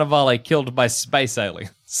Adam Carnivale killed by space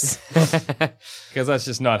aliens, because that's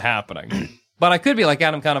just not happening. But I could be like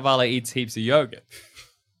Adam Carnivale eats heaps of yogurt.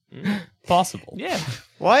 Possible. Yeah.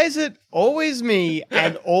 Why is it always me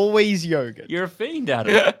and always yogurt? You're a fiend,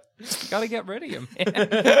 Adam. Gotta get rid of you,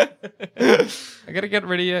 man. I gotta get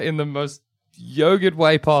rid of you in the most yogurt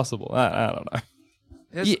way possible. I don't know.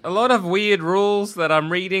 There's a lot of weird rules that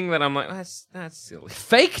I'm reading that I'm like, that's silly.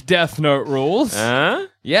 Fake Death Note rules. Huh?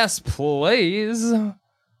 Yes, please.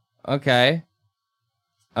 Okay.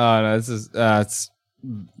 Oh no, this is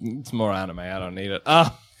it's more anime. I don't need it.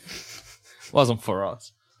 Wasn't for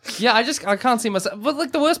us. Yeah, I can't see myself. But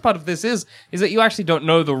like the worst part of this is that you actually don't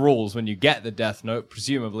know the rules when you get the Death Note.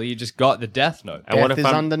 Presumably, you just got the Death Note. And what Death if is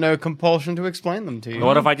I'm- under no compulsion to explain them to you.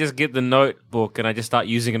 What if I just get the notebook and I just start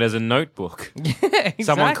using it as a notebook? Exactly.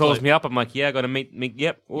 Someone calls me up. I'm like, yeah, I got to meet.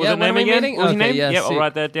 Yep. What was Yeah, the when name are we again? meeting? What was your Okay, name? yeah, Yep, I'll sick.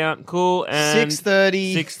 write that down. Cool. And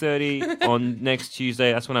 6:30. 6:30 on next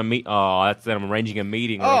Tuesday. That's when I meet. Oh, that's then I'm arranging a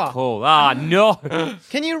meeting or Oh. a call. Ah, no.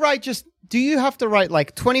 Can you write do you have to write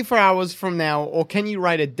like 24 hours from now, or can you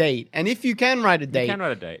write a date? And if you can write a date, You can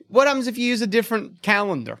write a date. what happens if you use a different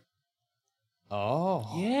calendar? Oh.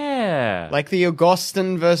 Yeah. Like the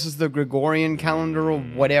Augustan versus the Gregorian calendar or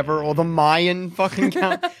whatever, or the Mayan fucking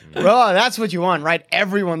calendar. Oh, that's what you want, right?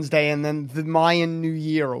 Everyone's day and then the Mayan New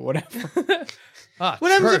Year or whatever. Ah,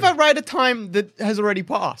 What happens true. if I write a time that has already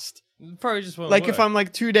passed? Probably just won't Like work. if I'm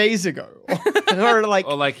like 2 days ago. Or like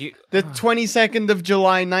or like you. the 22nd of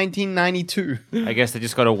July, 1992. I guess they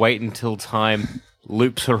just got to wait until time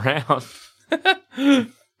loops around.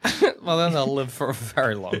 Well, then they'll live for a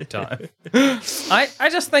very long time. I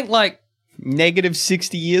just think like Negative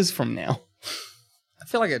 60 years from now. I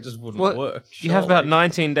feel like it just wouldn't Well, work. you have about surely.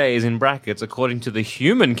 19 days in brackets according to the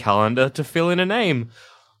human calendar to fill in a name.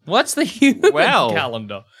 What's the human Well.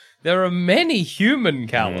 calendar? There are many human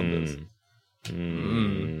calendars.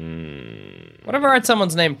 What if I write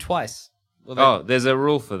someone's name twice? Will they- Oh, there's a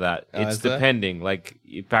rule for that. Oh, It's is there? depending. Like,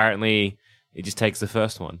 apparently, it just takes the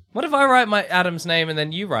first one. What if I write my Adam's name and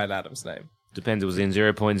then you write Adam's name? Depends. It was in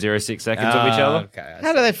 0.06 seconds of each other. Okay. I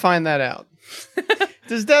How do they find that out?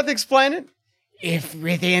 Does Death explain it? If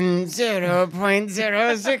within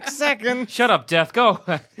 0.06 seconds. Shut up, Jeff. Go.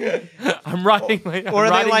 I'm writing my, Or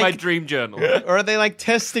are they my like- dream journal. Or are they like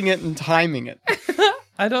testing it and timing it?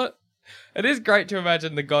 I don't. It is great to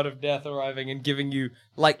imagine the god of death arriving and giving you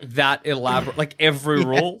like that elaborate, like every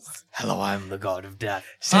rule. Hello, I'm the god of death.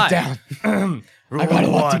 Sit Hi. down. I got a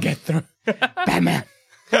lot to get through. Batman.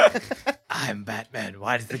 I'm Batman.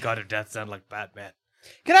 Why does the god of death sound like Batman?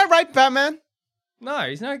 Can I write Batman? No,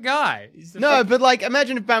 he's not a guy. He's the No, but like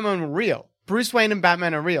imagine if Batman were real. Bruce Wayne and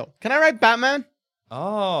Batman are real. Can I write Batman?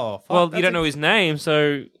 Oh, fuck, Well, you that's don't know his name,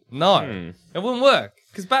 so No, it wouldn't work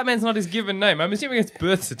because Batman's not his given name. I'm assuming it's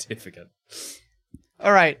birth certificate.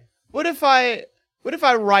 All right. What if I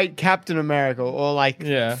write Captain America or like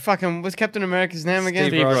Yeah. fucking what's Captain America's name again?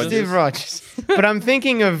 Steve Rogers. Steve Rogers. But I'm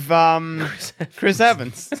thinking of Chris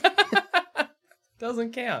Evans.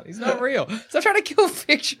 Doesn't count. He's not real. Stop trying to kill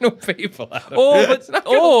fictional people. Adam. or It's not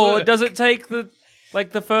gonna or work. does it take the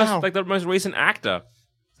first Ow. like the most recent actor?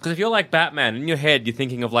 Because if you're like Batman, in your head, you're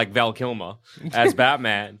thinking of like Val Kilmer as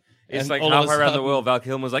Batman. It's And like all of a halfway around the sudden- world, Val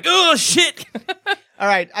Kilmer's like, oh, shit! All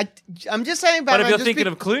right, I'm just saying But Batman. if you're just thinking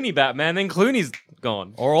of Clooney Batman, then Clooney's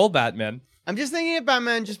gone. Or all Batman. I'm just thinking of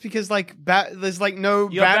Batman just because like there's like no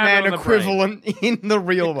You're Batman Batman on the equivalent in the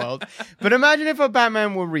real world. But imagine if a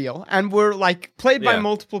Batman were real and were like played by Yeah.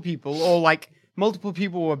 multiple people, or like multiple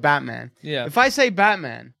people were Batman. Yeah. If I say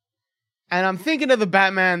Batman, and I'm thinking of the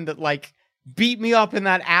Batman that like beat me up in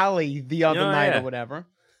that alley the other Oh, night yeah. or whatever,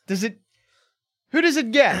 who does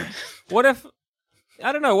it get? What if,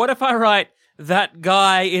 I don't know, what if I write that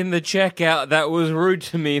guy in the checkout that was rude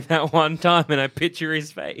to me that one time and I picture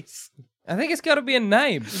his face? I think it's got to be a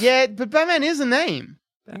name. Yeah, but Batman is a name.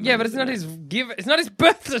 Yeah, but it's not his It's not his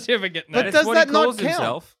birth certificate name. But That's does what that he not calls count?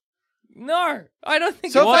 himself. No, I don't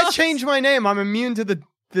think. So it if I does. change my name, I'm immune to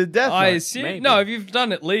the death I note. assume Maybe. no. If you've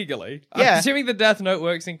done it legally, Yeah. I'm assuming the Death Note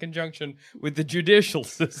works in conjunction with the judicial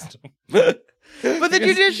system. But the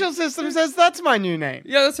judicial system says that's my new name.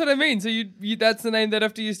 Yeah, that's what I mean. So you that's the name they'd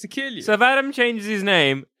have to use to kill you. So if Adam changes his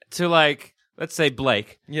name to like, let's say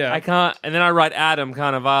Blake. Yeah. I can't, and then I write Adam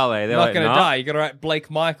Carnivale. They're You're not like, going to "Nah." die. You got to write Blake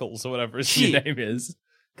Michaels or whatever his new Shit. name is.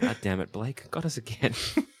 God damn it, Blake. Got us again.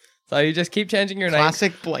 So you just keep changing your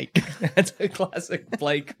Classic Blake. name. That's a classic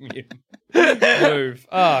Blake move.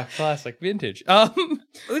 Oh, classic vintage.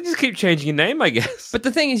 We'll just keep changing your name, I guess. But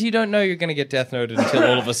the thing is, you don't know you're going to get Death Noted until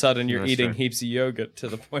all of a sudden you're That's eating true. heaps of yogurt to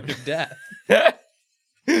the point of death.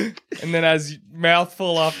 And then as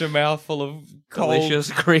mouthful after mouthful of cold,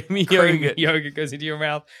 Delicious, creamy creamy yogurt. yogurt goes into your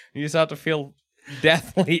mouth, and you start to feel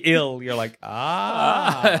deathly ill. You're like,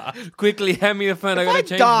 Quickly hand me the phone. I If gotta I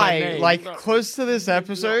change my die name. like close to this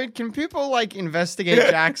episode, can people like investigate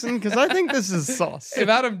Jackson? Because I think this is sauce. If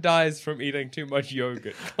Adam dies from eating too much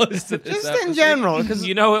yogurt close to this Just in episode- general, because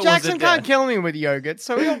You know it was a Jackson can't death. kill me with yogurt,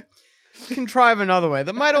 so he'll contrive another way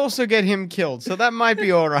that might also get him killed. So that might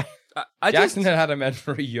be all right. I just Jackson had him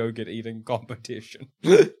for a yogurt eating competition.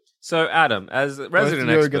 so Adam, as Both resident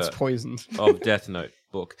yogurt's expert poisoned. of Death Note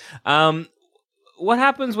book, what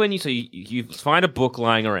happens when you find a book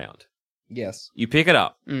lying around? Yes. You pick it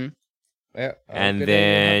up, Yeah, and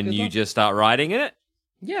then you just start writing in it.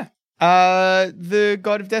 Yeah. The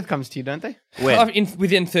God of Death comes to you, don't they? When?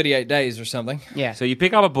 Within 38 days or something. Yeah. So you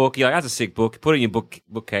pick up a book. You're like, "That's a sick book." Put it in your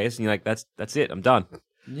bookcase, and you're like, "That's it. I'm done."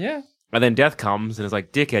 Yeah. And then death comes, and it's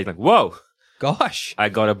like, "Dickhead!" You're like, "Whoa, Gosh. I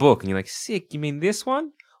got a book," and you're like, "Sick. You mean this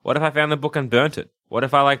one? What if I found the book and burnt it? What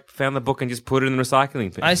if I like found the book and just put it in the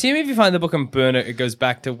recycling bin?" I assume if you find the book and burn it, it goes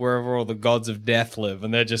back to wherever all the gods of death live,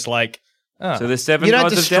 and they're just like, oh. So there's 7 You don't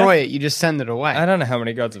gods of destroy death. it, you just send it away. I don't know how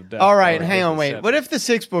many gods of death. All right, there are. hang on, there's wait. 7. What if the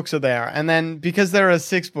 6 books are there, and then because there are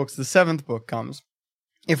 6 books, the 7th book comes?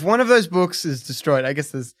 If one of those books is destroyed, I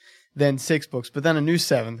guess there's then 6 books, but then a new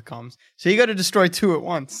 7th comes. So you got to destroy 2 at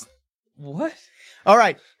once. What? All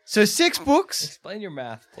right, so 6 books. Explain your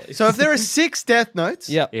math, please. So if there are 6 Death Notes,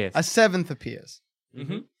 Yep. Yes. a 7th appears.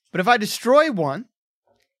 Mm-hmm. But if I destroy one,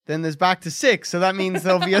 then there's back to 6, so that means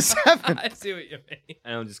there'll be a 7th. I see what you mean.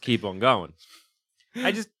 And I'll just keep on going.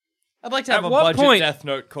 I'd like to have At a what budget point- death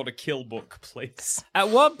note called a kill book, please. At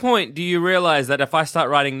what point do you realize that if I start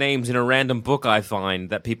writing names in a random book I find,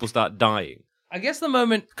 that people start dying? I guess the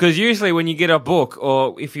moment Because usually when you get a book,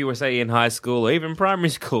 or if you were, say, in high school or even primary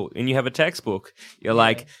school, and you have a textbook, you're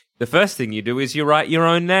like, the first thing you do is you write your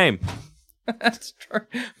own name. that's true.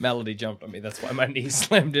 Melody jumped on me. That's why my knee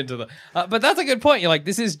slammed into the. But that's a good point. You're like,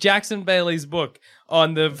 this is Jackson Bailey's book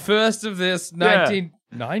on the first of this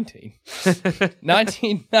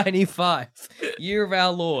 1995 year of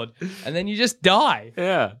our Lord, and then you just die.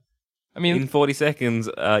 Yeah. I mean, In 40 seconds,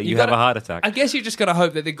 you have gotta- a heart attack. I guess you just gotta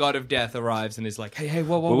hope that the God of Death arrives and is like, hey,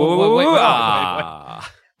 whoa, Whoa, whoa, whoa, wait, whoa, wait.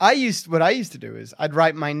 ah. What I used to do is I'd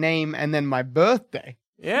write my name and then my birthday.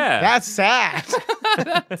 Yeah. That's sad.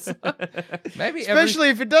 Maybe Especially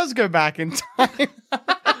if it does go back in time.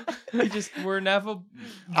 we just were never born.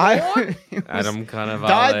 It was- Adam Carnivale.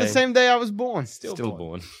 died the same day I was born. Still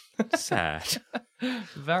born. Sad.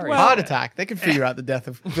 Very Heart attack. They can figure out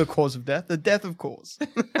the cause of death. The death of cause.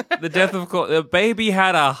 The death of course. The baby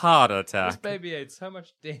had a heart This attack. baby ate so much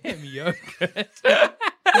damn yogurt.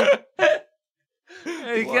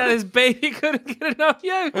 His baby couldn't get enough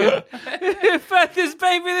yogurt. Who fed this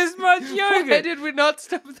baby this much Why yogurt? did we not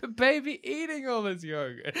stop the baby eating all this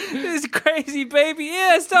yogurt? This crazy baby.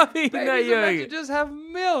 Yeah, stop eating that Babies are meant to yogurt. just have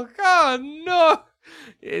milk. Oh no!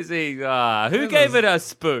 Is he? Who gave it a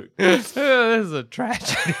spoon? Oh, this is a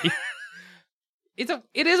tragedy.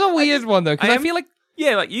 It is a weird one though, because I feel like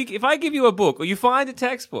Yeah, like if I give you a book or you find a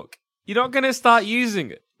textbook, you're not going to start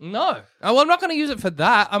using it. no. Oh, well, I'm not going to use it for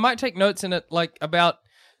that. I might take notes in it, like about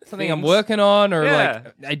something I'm working on or Yeah.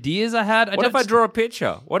 like ideas I had. What if I draw a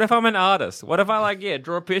picture? What if I'm an artist? What if I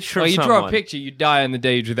draw a picture Well, of you someone? draw a picture, you die on the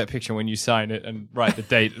day you drew that picture when you sign it and write the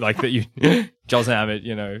date like that you Joel Zammett,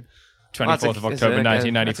 24th of October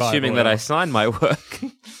 1995. That's assuming that I signed my work.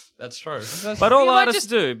 That's true. But all You might artists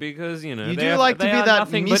do because, You they do are, like to they be are that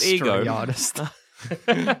nothing but mystery ego. artist.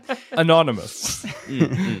 Anonymous.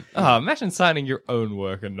 Imagine signing your own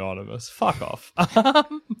work anonymous. Fuck off.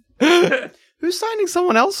 Who's signing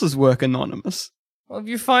someone else's work anonymous? Well, if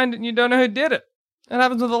you find it and you don't know who did it, it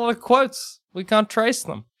happens with a lot of quotes. We can't trace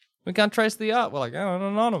them. We can't trace the art. We're like,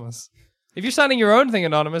 anonymous. If you're signing your own thing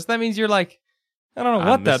anonymous, that means you're like, I don't know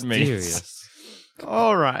what that means. Mysterious.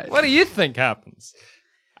 All right. What do you think happens?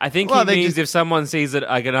 I think Well, he they means just- if someone sees it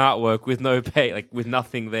like an artwork with no pay, with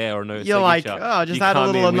nothing there or no You're like, signature, oh, just you add a come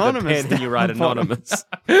little in with anonymous a pen and you write down the bottom.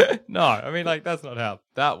 anonymous. No, I mean, like, that's not how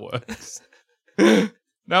that works. I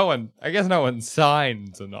guess no one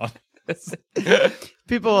signs anonymous.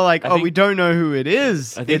 People are like, we don't know who it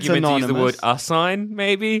is. I think It's you meant anonymous. to use the word assign,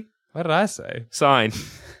 maybe? What did I say? Sign.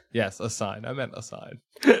 Yes, a sign. I meant a sign.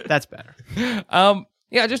 That's better.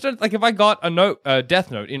 Yeah, just like if I got a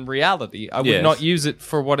death note in reality, I would Yes. not use it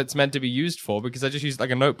for what it's meant to be used for because I just used like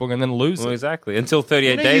a notebook and then lose Well, it. exactly. Until 38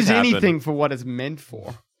 You don't days use happen. anything for what it's meant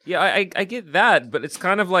for. Yeah, I get that, but it's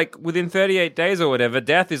kind of like within 38 days or whatever,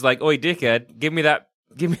 death is like, oi, dickhead, give me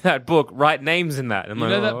that book, write names in that. I'm You like,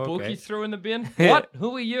 know that "Oh, book okay." you threw in the bin? What?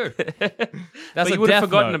 Who are you? That's But a you would have death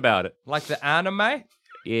forgotten note. about it. Like the anime?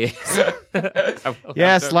 Yes.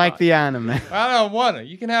 Yes, like the anime. I don't want it.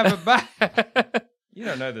 You can have it back. You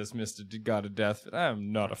don't know this, Mr. God of Death, but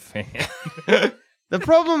I'm not a fan. The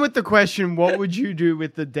problem with the question, what would you do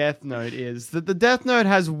with the Death Note, is that the Death Note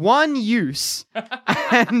has one use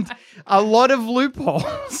and a lot of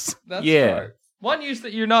loopholes. That's Yeah. true. One use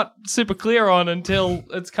that you're not super clear on until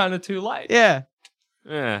it's kind of too late. Yeah.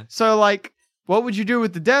 Yeah. So, like, what would you do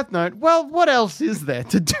with the Death Note? Well, what else is there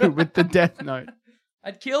to do with the Death Note?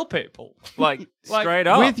 I'd kill people. Like, Like, straight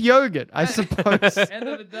up. With yogurt, I suppose. End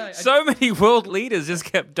of the day. So many world leaders just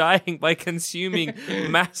kept dying by consuming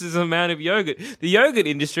massive amount of yogurt. The yogurt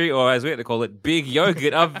industry, or as we like to call it, big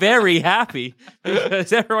yogurt, are very happy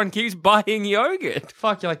because everyone keeps buying yogurt.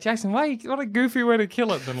 Fuck, you're like, Jackson, what a goofy way to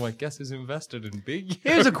kill it. Then like, guess who's invested in big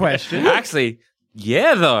Here's a question. Actually,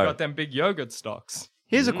 yeah, though. got them big yogurt stocks.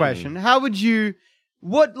 Here's a question. How would you...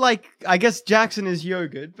 I guess Jackson is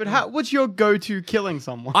yogurt, but what's your go-to killing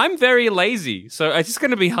someone? I'm very lazy, so it's just going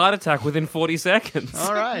to be heart attack within 40 seconds.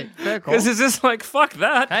 All right, fair call. Because it's just like, fuck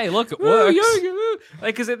that. Hey, look, it Woo, works. yogurt, woo.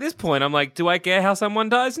 Like, because at this point, I'm like, do I care how someone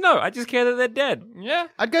dies? No, I just care that they're dead. Yeah.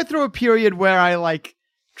 I'd go through a period where I, like,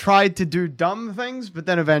 tried to do dumb things, but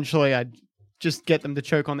then eventually I'd just get them to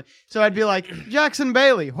choke on it. So I'd be like, Jackson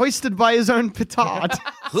Bailey, hoisted by his own petard.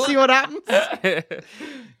 See what happens?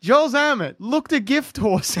 Joel Zammett looked a gift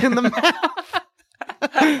horse in the mouth.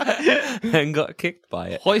 And got kicked by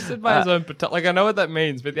it. Hoisted by his own petard. Like, I know what that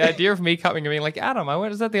means, but the idea of me coming and being like, Adam, I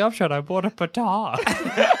went at the offshot, I bought a petard.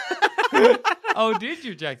 Oh, did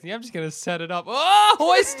you, Jackson? Yeah, I'm just going to set it up. Oh,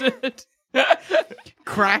 hoisted.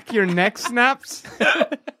 Crack, your neck snaps.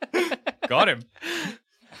 Got him.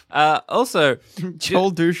 Also,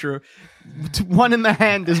 Joel Dusher, one in the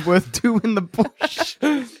hand is worth two in the bush.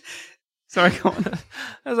 Sorry, go on.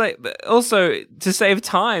 I was like, but also, to save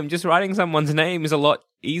time, just writing someone's name is a lot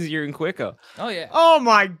easier and quicker. Oh, yeah. Oh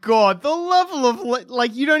my god, the level of,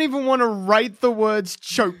 like, you don't even want to write the words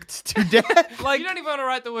choked to death. Like, you don't even want to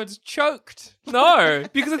write the words choked. No,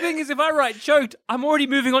 because the thing is, if I write choked, I'm already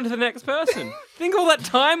moving on to the next person. Think of all that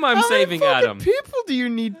time I'm How many saving, fucking Adam. people do you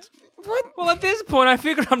need? What? Well, at this point, I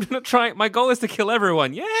figured I'm going to try. My goal is to kill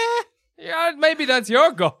everyone. Yeah. Yeah, maybe that's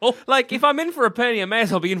your goal. Like, if I'm in for a penny, I may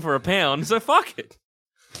as well be in for a pound, so fuck it.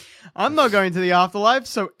 I'm not going to the afterlife,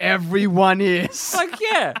 so everyone is. Like,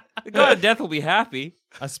 yeah, the god of death will be happy.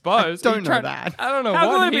 I suppose. Don't You know try- that. I don't know How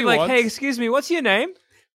what will it he be like, wants. hey, excuse me, what's your name?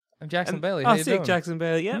 I'm Jackson Bailey. Oh, How you sick, doing? Jackson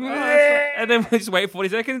Bailey. Yeah. And then we just wait 40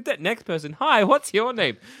 seconds. Next person. Hi, what's your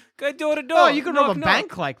name? Go door to door. Oh, you can rob Knock, a knock.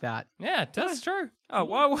 bank like that. Yeah, that's true. Oh,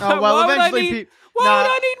 why would eventually I need? pe- Why Nah. would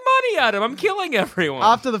I need money, Adam? I'm killing everyone.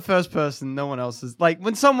 After the first person, no one else is. Like,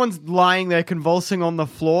 when someone's lying there convulsing on the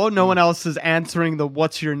floor, no one else is answering the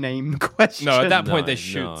what's your name question. No, at that point they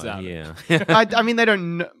shoot out. Yeah. I mean, they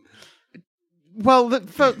don't know. Well,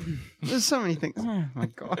 there's so many things. Oh my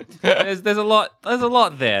god. there's a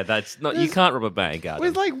lot there. That's not. You can't rob a bank, Adam.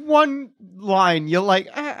 With like one line, you're like,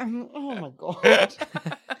 oh my god.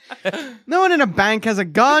 No one in a bank has a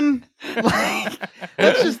gun. Like,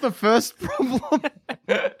 that's just the first problem.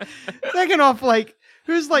 Second off, like,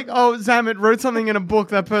 Who's like, oh, Zamet wrote something in a book,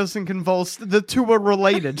 that person convulsed. The two were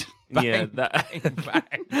related. Yeah,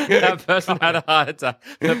 that person had a heart attack.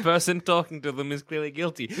 The person talking to them is clearly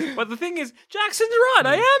guilty. But the thing is, Jackson's right.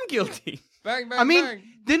 I am guilty. Bang, bang, I mean, bang.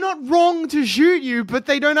 they're not wrong to shoot you, but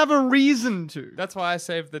they don't have a reason to. That's why I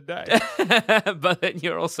saved the day. But then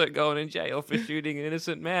you're also going in jail for shooting an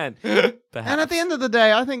innocent man. Perhaps. And at the end of the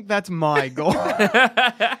day, I think that's my goal.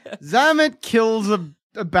 Zamet kills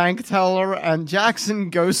a bank teller, and Jackson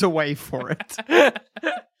goes away for it.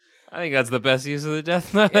 I think that's the best use of the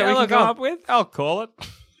death note that Yeah, we can look, come up with. I'll call it.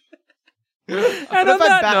 And on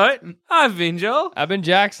that note, I've been Joel. I've been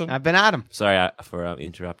Jackson. I've been Adam. Sorry for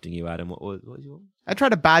interrupting you, Adam. What was your... I tried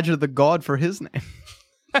to badger the god for his name.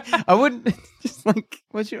 I wouldn't just like,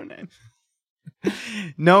 what's your name?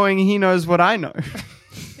 Knowing he knows what I know.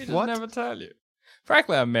 He just never tell you.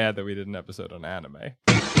 Frankly, I'm mad that we did an episode on anime.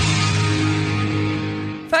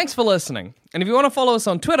 Thanks for listening. And if you want to follow us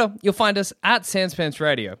on Twitter, you'll find us at Sanspants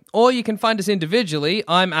Radio. Or you can find us individually.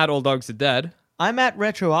 I'm at All Dogs Are Dead. I'm at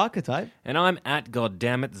Retro Archetype. And I'm at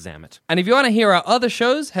Goddammit Zammit. And if you want to hear our other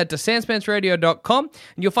shows, head to sanspantsradio.com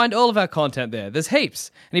and you'll find all of our content there. There's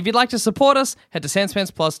heaps. And if you'd like to support us, head to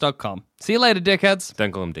sanspantsplus.com. See you later, dickheads.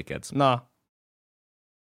 Don't call them dickheads. Nah.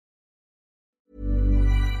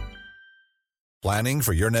 Planning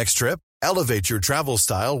for your next trip? Elevate your travel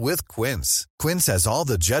style with Quince. Quince has all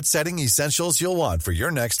the jet-setting essentials you'll want for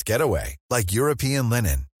your next getaway, like European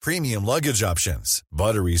linen, premium luggage options,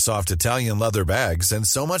 buttery soft Italian leather bags, and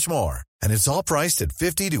so much more. And it's all priced at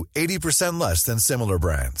 50 to 80% less than similar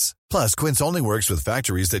brands. Plus, Quince only works with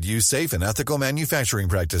factories that use safe and ethical manufacturing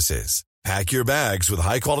practices. Pack your bags with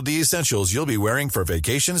high-quality essentials you'll be wearing for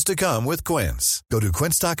vacations to come with Quince. Go to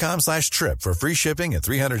quince.com/trip for free shipping and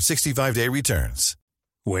 365-day returns.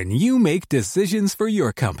 When you make decisions for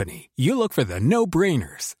your company, you look for the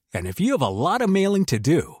no-brainers. And if you have a lot of mailing to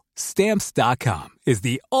do, Stamps.com is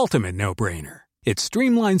the ultimate no-brainer. It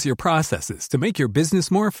streamlines your processes to make your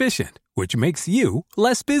business more efficient, which makes you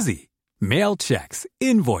less busy. Mail checks,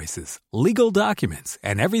 invoices, legal documents,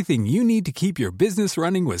 and everything you need to keep your business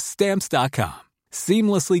running with Stamps.com.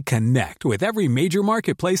 Seamlessly connect with every major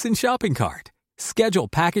marketplace and shopping cart. Schedule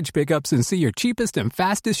package pickups and see your cheapest and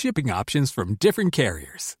fastest shipping options from different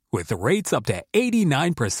carriers, with rates up to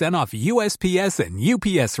 89% off USPS and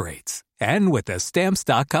UPS rates. And with the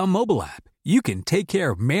Stamps.com mobile app, you can take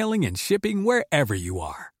care of mailing and shipping wherever you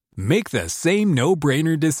are. Make the same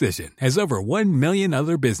no-brainer decision as over 1 million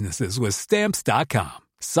other businesses with Stamps.com.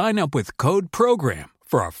 Sign up with code PROGRAM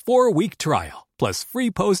for a 4-week trial, plus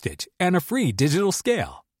free postage and a free digital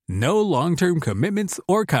scale. No long-term commitments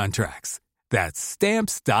or contracts. That's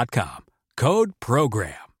Stamps.com. Code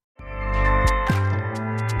PROGRAM.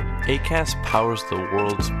 Acast powers the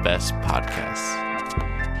world's best podcasts.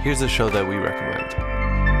 Here's a show that we recommend.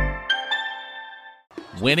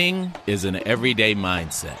 Winning is an everyday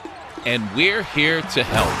mindset, and we're here to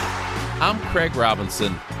help. I'm Craig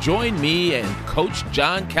Robinson. Join me and Coach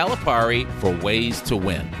John Calipari for Ways to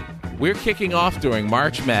Win. We're kicking off during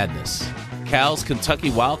March Madness. Cal's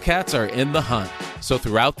Kentucky Wildcats are in the hunt. So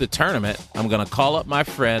throughout the tournament, I'm going to call up my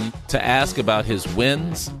friend to ask about his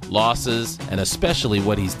wins, losses, and especially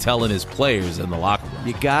what he's telling his players in the locker room.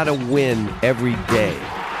 You got to win every day.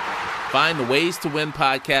 Find the Ways to Win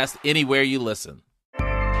podcast anywhere you listen.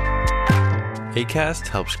 Acast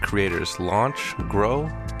helps creators launch, grow,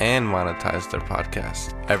 and monetize their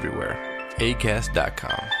podcasts everywhere.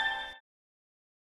 Acast.com.